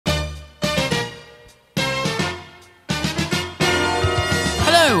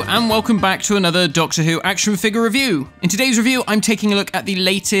Hello and welcome back to another Doctor Who action figure review. In today's review, I'm taking a look at the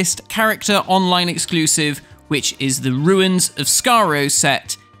latest character online exclusive, which is the Ruins of Skaro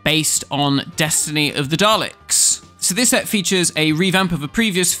set based on Destiny of the Daleks. So this set features a revamp of a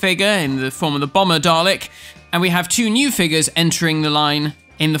previous figure in the form of the Bomber Dalek, and we have two new figures entering the line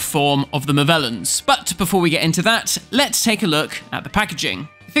in the form of the Movellans. But before we get into that, let's take a look at the packaging.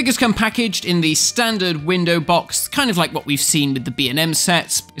 The figures come packaged in the standard window box, kind of like what we've seen with the B&M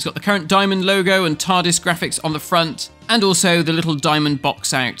sets. It's got the current Diamond logo and TARDIS graphics on the front, and also the little diamond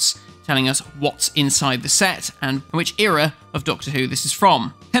box outs telling us what's inside the set and which era of Doctor Who this is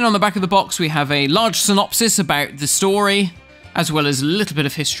from. Then on the back of the box we have a large synopsis about the story, as well as a little bit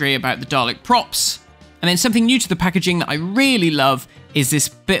of history about the Dalek props. And then something new to the packaging that I really love is this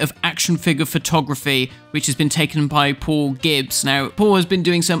bit of action figure photography, which has been taken by Paul Gibbs. Now, Paul has been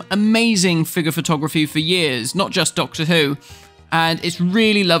doing some amazing figure photography for years, not just Doctor Who, and it's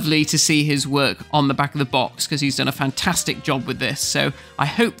really lovely to see his work on the back of the box because he's done a fantastic job with this. So I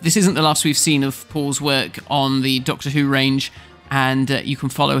hope this isn't the last we've seen of Paul's work on the Doctor Who range, and you can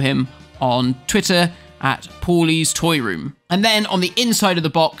follow him on Twitter at Paulie's Toy Room. And then on the inside of the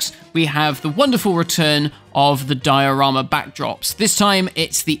box, we have the wonderful return of the diorama backdrops. This time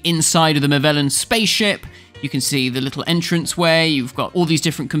it's the inside of the Movellan spaceship. You can see the little entranceway. You've got all these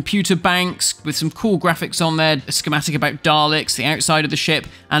different computer banks with some cool graphics on there, a schematic about Daleks, the outside of the ship,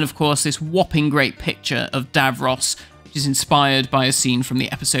 and of course this whopping great picture of Davros, which is inspired by a scene from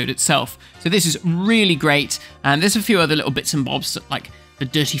the episode itself. So this is really great, and there's a few other little bits and bobs like the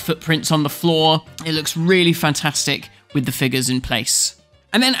dirty footprints on the floor. It looks really fantastic with the figures in place.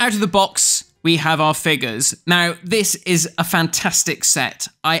 And then out of the box, we have our figures. Now, this is a fantastic set.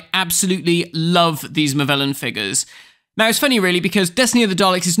 I absolutely love these Movellan figures. Now, it's funny really because Destiny of the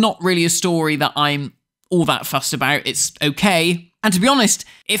Daleks is not really a story that I'm all that fussed about. It's okay. And to be honest,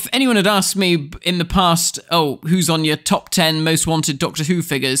 if anyone had asked me in the past, oh, who's on your top 10 most wanted Doctor Who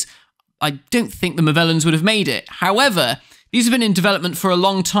figures, I don't think the Movellans would have made it. However, these have been in development for a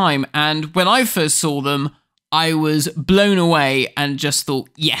long time, and when I first saw them, I was blown away and just thought,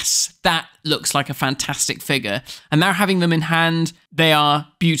 yes, that looks like a fantastic figure. And now having them in hand, they are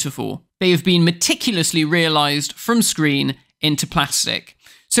beautiful. They have been meticulously realised from screen into plastic.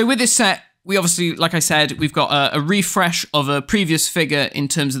 So with this set, we obviously, like I said, we've got a refresh of a previous figure in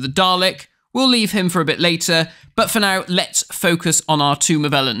terms of the Dalek. We'll leave him for a bit later, but for now, let's focus on our two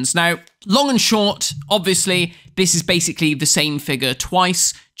Movellans. Now, long and short, obviously, this is basically the same figure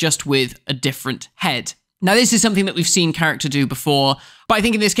twice, just with a different head. Now, this is something that we've seen character do before, but I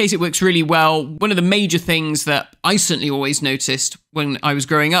think in this case it works really well. One of the major things that I certainly always noticed when I was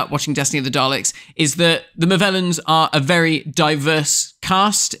growing up watching Destiny of the Daleks is that the Movellans are a very diverse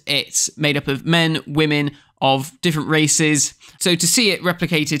cast. It's made up of men, women, of different races. So to see it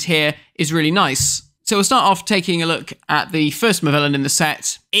replicated here is really nice. So we'll start off taking a look at the first Movellan in the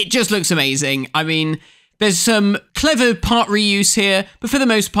set. It just looks amazing. I mean, there's some clever part reuse here, but for the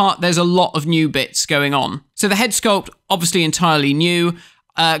most part, there's a lot of new bits going on. So the head sculpt, obviously entirely new,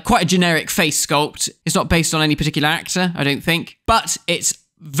 quite a generic face sculpt. It's not based on any particular actor, I don't think, but it's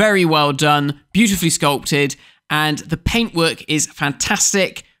very well done, beautifully sculpted, and the paintwork is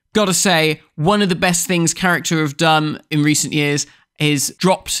fantastic. Gotta say, one of the best things character have done in recent years is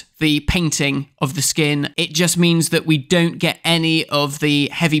dropped the painting of the skin. It just means that we don't get any of the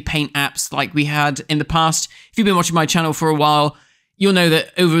heavy paint apps like we had in the past. If you've been watching my channel for a while, you'll know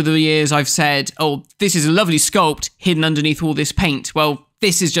that over the years I've said, oh, this is a lovely sculpt hidden underneath all this paint. Well,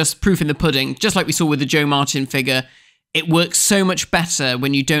 this is just proof in the pudding. Just like we saw with the Jo Martin figure, it works so much better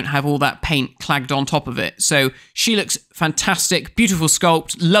when you don't have all that paint clagged on top of it. So she looks fantastic, beautiful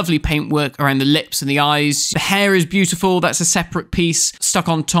sculpt, lovely paintwork around the lips and the eyes. The hair is beautiful. That's a separate piece stuck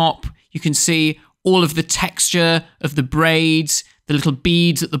on top. You can see all of the texture of the braids, the little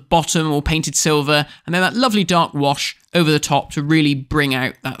beads at the bottom, all painted silver, and then that lovely dark wash over the top to really bring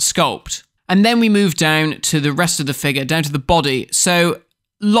out that sculpt. And then we move down to the rest of the figure, down to the body. So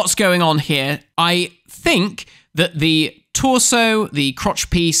lots going on here. I think that the torso, the crotch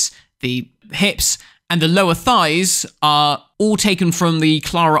piece, the hips, and the lower thighs are all taken from the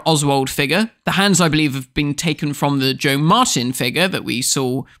Clara Oswald figure. The hands, I believe, have been taken from the Jo Martin figure that we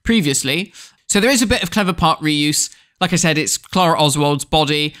saw previously. So there is a bit of clever part reuse. Like I said, it's Clara Oswald's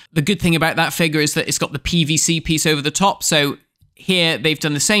body. The good thing about that figure is that it's got the PVC piece over the top. So here they've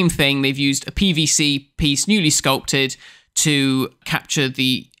done the same thing. They've used a PVC piece newly sculpted to capture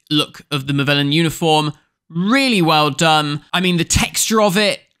the look of the Movellan uniform. Really well done. I mean, the texture of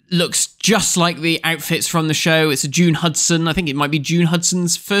it looks just like the outfits from the show. It's a June Hudson. I think it might be June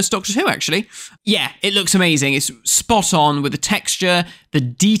Hudson's first Doctor Who, actually. Yeah, it looks amazing. It's spot on with the texture, the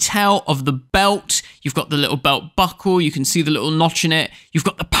detail of the belt. You've got the little belt buckle. You can see the little notch in it. You've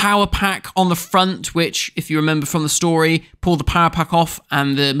got the power pack on the front, which, if you remember from the story, pull the power pack off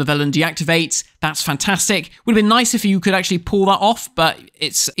and the Movellan deactivates. That's fantastic. Would have been nice if you could actually pull that off, but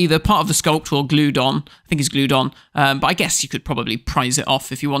it's either part of the sculpt or glued on. I think it's glued on, but I guess you could probably prise it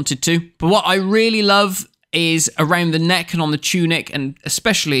off if you wanted to. But what I really love is around the neck and on the tunic, and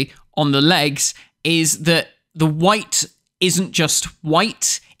especially on the legs, is that the white isn't just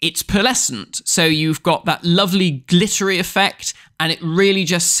white, it's pearlescent. So you've got that lovely glittery effect, and it really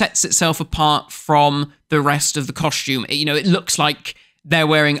just sets itself apart from the rest of the costume. It looks like they're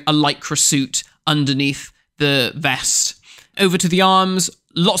wearing a lycra suit underneath the vest. Over to the arms,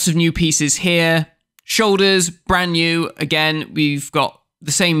 lots of new pieces here. Shoulders, brand new. Again, we've got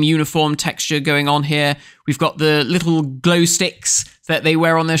the same uniform texture going on here. We've got the little glow sticks that they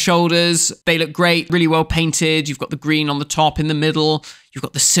wear on their shoulders. They look great, really well painted. You've got the green on the top, in the middle. You've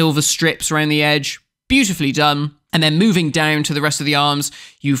got the silver strips around the edge. Beautifully done. And then moving down to the rest of the arms,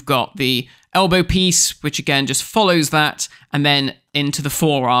 you've got the elbow piece, which again just follows that, and then into the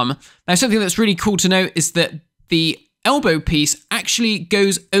forearm. Now, something that's really cool to note is that the elbow piece actually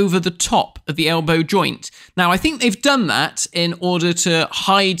goes over the top of the elbow joint. Now, I think they've done that in order to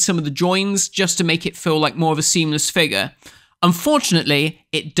hide some of the joins, just to make it feel like more of a seamless figure. Unfortunately,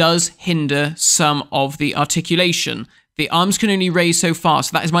 it does hinder some of the articulation. The arms can only raise so far,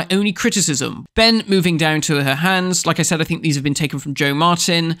 so that is my only criticism. Then moving down to her hands, like I said, I think these have been taken from Joe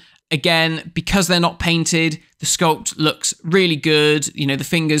Martin. Again, because they're not painted, the sculpt looks really good. The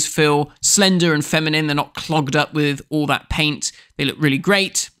fingers feel slender and feminine. They're not clogged up with all that paint. They look really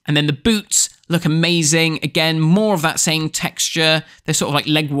great. And then the boots look amazing. Again, more of that same texture. They're sort of like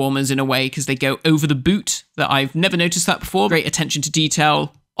leg warmers in a way, because they go over the boot. That I've never noticed that before. Great attention to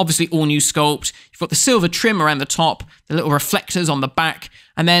detail. Obviously, all new sculpt. You've got the silver trim around the top, the little reflectors on the back,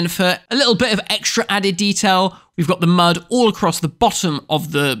 and then for a little bit of extra added detail, we've got the mud all across the bottom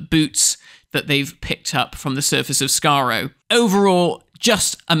of the boots that they've picked up from the surface of Skaro. Overall,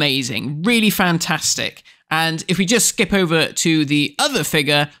 just amazing. Really fantastic. And if we just skip over to the other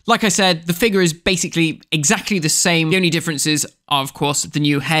figure, like I said, the figure is basically exactly the same. The only differences are, of course, the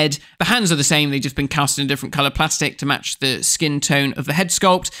new head. The hands are the same. They've just been cast in a different color plastic to match the skin tone of the head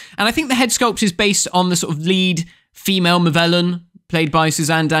sculpt. And I think the head sculpt is based on the sort of lead female Movellan, played by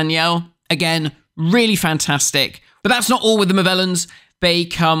Suzanne Danielle. Again, really fantastic. But that's not all with the Movellans. They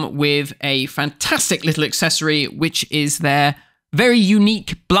come with a fantastic little accessory, which is their very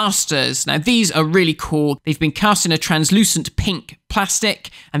unique blasters. Now, these are really cool. They've been cast in a translucent pink plastic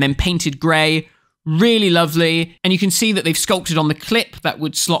and then painted grey. Really lovely. And you can see that they've sculpted on the clip that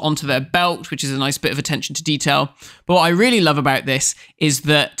would slot onto their belt, which is a nice bit of attention to detail. But what I really love about this is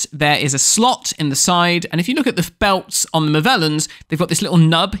that there is a slot in the side. And if you look at the belts on the Movellans, they've got this little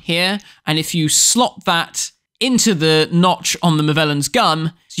nub here. And if you slot that into the notch on the Movellan's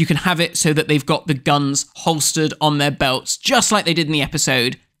gun, so you can have it so that they've got the guns holstered on their belts, just like they did in the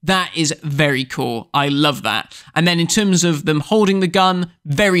episode. That is very cool. I love that. And then in terms of them holding the gun,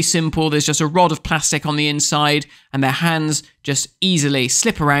 very simple. There's just a rod of plastic on the inside, and their hands just easily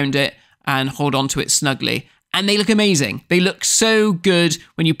slip around it and hold onto it snugly. And they look amazing. They look so good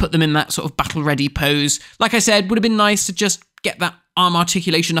when you put them in that sort of battle-ready pose. Like I said, would have been nice to just get that arm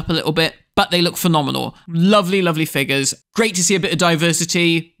articulation up a little bit, but they look phenomenal. Lovely, lovely figures. Great to see a bit of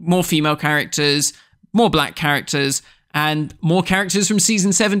diversity, more female characters, more black characters, and more characters from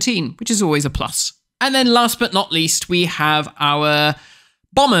season 17, which is always a plus. And then last but not least, we have our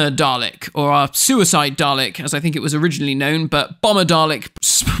Bomber Dalek, or our Suicide Dalek, as I think it was originally known, but Bomber Dalek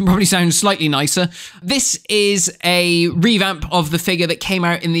probably sounds slightly nicer. This is a revamp of the figure that came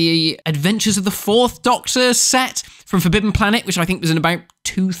out in the Adventures of the Fourth Doctor set from Forbidden Planet, which I think was in about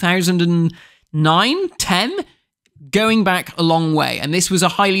 2009, 10, going back a long way. And this was a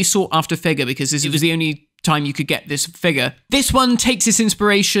highly sought after figure because it was the only time you could get this figure. This one takes its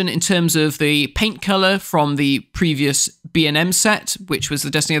inspiration in terms of the paint color from the previous B&M set, which was the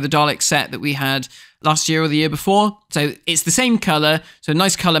Destiny of the Daleks set that we had last year or the year before. So it's the same color, so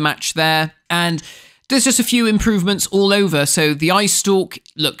nice color match there. And there's just a few improvements all over. So the eye stalk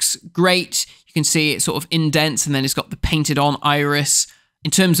looks great. You can see it sort of indents, and then it's got the painted on iris.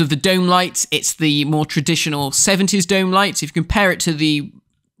 In terms of the dome lights, it's the more traditional 70s dome lights. If you compare it to the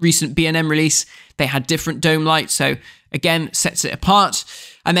recent B&M release, they had different dome lights. So again, sets it apart.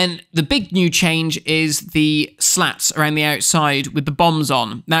 And then the big new change is the slats around the outside with the bombs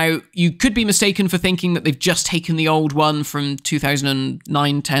on. Now, you could be mistaken for thinking that they've just taken the old one from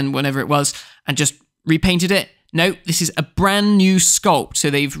 2009, 10, whenever it was, and just repainted it. No, this is a brand new sculpt. So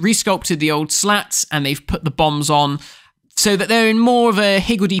they've resculpted the old slats and they've put the bombs on so that they're in more of a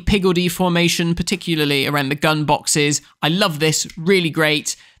higgledy-piggledy formation, particularly around the gun boxes. I love this, really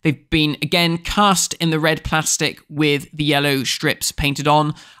great. They've been, again, cast in the red plastic with the yellow strips painted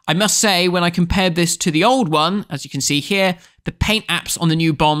on. I must say, when I compared this to the old one, as you can see here, the paint apps on the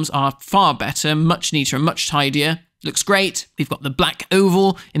new bombs are far better, much neater and much tidier. Looks great. We've got the black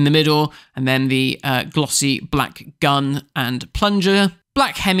oval in the middle, and then the glossy black gun and plunger.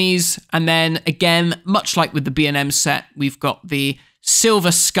 Black hemis, and then again, much like with the B&M set, we've got the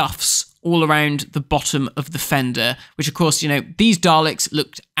silver scuffs all around the bottom of the fender, which of course, you know, these Daleks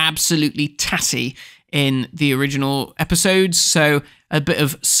looked absolutely tatty in the original episodes, so a bit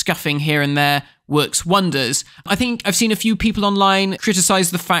of scuffing here and there works wonders. I think I've seen a few people online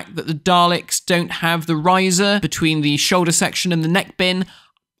criticize the fact that the Daleks don't have the riser between the shoulder section and the neck bin.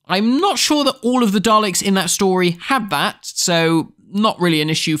 I'm not sure that all of the Daleks in that story have that, so not really an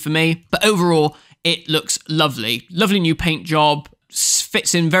issue for me. But overall, it looks lovely. Lovely new paint job.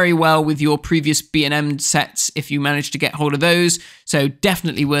 Fits in very well with your previous B&M sets if you manage to get hold of those. So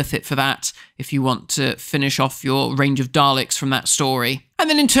definitely worth it for that if you want to finish off your range of Daleks from that story. And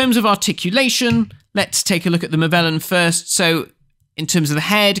then in terms of articulation, let's take a look at the Movellan first. So in terms of the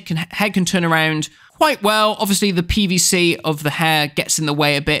head can turn around quite well. Obviously, the PVC of the hair gets in the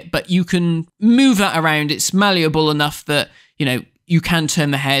way a bit, but you can move that around. It's malleable enough that, you know, you can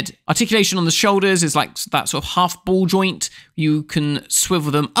turn the head. Articulation on the shoulders is like that sort of half ball joint. You can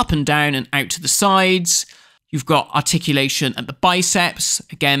swivel them up and down and out to the sides. You've got articulation at the biceps.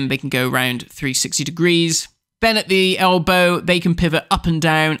 Again, they can go around 360 degrees. Then at the elbow, they can pivot up and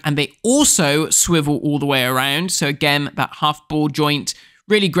down, and they also swivel all the way around. So again, that half ball joint,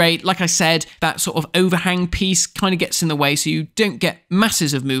 really great. Like I said, that sort of overhang piece kind of gets in the way, so you don't get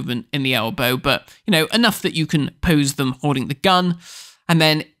masses of movement in the elbow, but, you know, enough that you can pose them holding the gun. And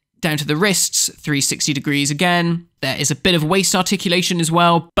then down to the wrists, 360 degrees again. There is a bit of waist articulation as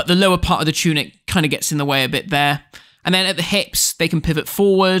well, but the lower part of the tunic kind of gets in the way a bit there. And then at the hips, they can pivot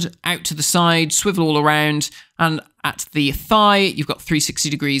forward, out to the side, swivel all around. And at the thigh, you've got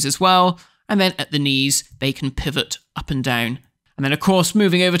 360 degrees as well. And then at the knees, they can pivot up and down. And then, of course,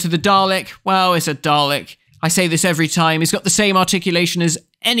 moving over to the Dalek, well, it's a Dalek. I say this every time. He's got the same articulation as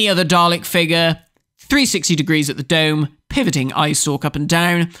any other Dalek figure. 360 degrees at the dome, pivoting eye stalk up and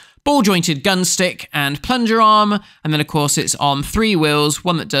down, ball-jointed gun stick and plunger arm. And then, of course, it's on 3 wheels,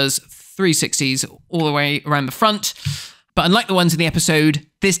 one that does 360s all the way around the front. But unlike the ones in the episode,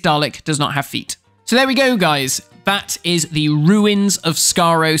 this Dalek does not have feet. So there we go, guys. That is the Ruins of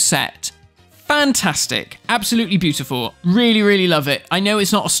Skaro set. Fantastic. Absolutely beautiful. Really, really love it. I know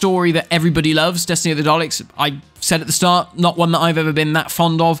it's not a story that everybody loves, Destiny of the Daleks. I said at the start, not one that I've ever been that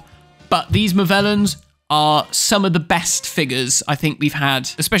fond of. But these Movellans are some of the best figures I think we've had,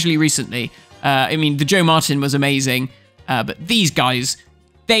 especially recently. I mean, the Joe Martin was amazing, but these guys,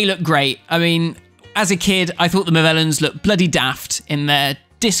 they look great. I mean, as a kid, I thought the Movellans looked bloody daft in their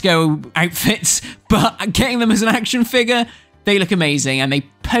disco outfits, but getting them as an action figure, they look amazing, and they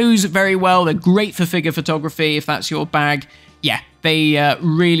pose very well. They're great for figure photography, if that's your bag. Yeah, they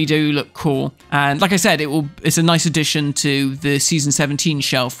really do look cool. And like I said, it's a nice addition to the Season 17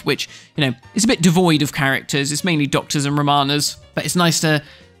 shelf, which, you know, is a bit devoid of characters. It's mainly Doctors and Romanas, but it's nice to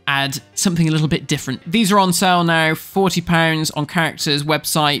add something a little bit different. These are on sale now, £40 on Characters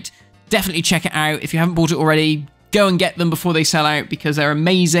website. Definitely check it out. If you haven't bought it already, go and get them before they sell out, because they're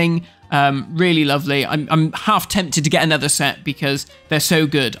amazing. Really lovely. I'm half tempted to get another set because they're so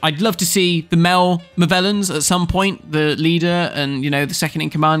good. I'd love to see the Mel Movellans at some point, the leader and, you know, the second in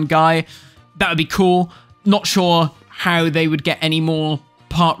command guy. That would be cool. Not sure how they would get any more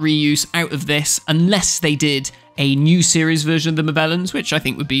part reuse out of this unless they did a new series version of the Movellans, which I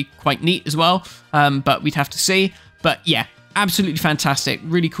think would be quite neat as well. But we'd have to see. But yeah, absolutely fantastic.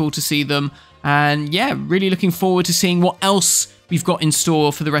 Really cool to see them. And yeah, really looking forward to seeing what else we've got in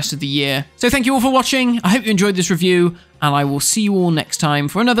store for the rest of the year. So thank you all for watching. I hope you enjoyed this review, and I will see you all next time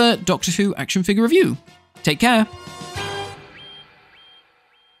for another Doctor Who action figure review. Take care.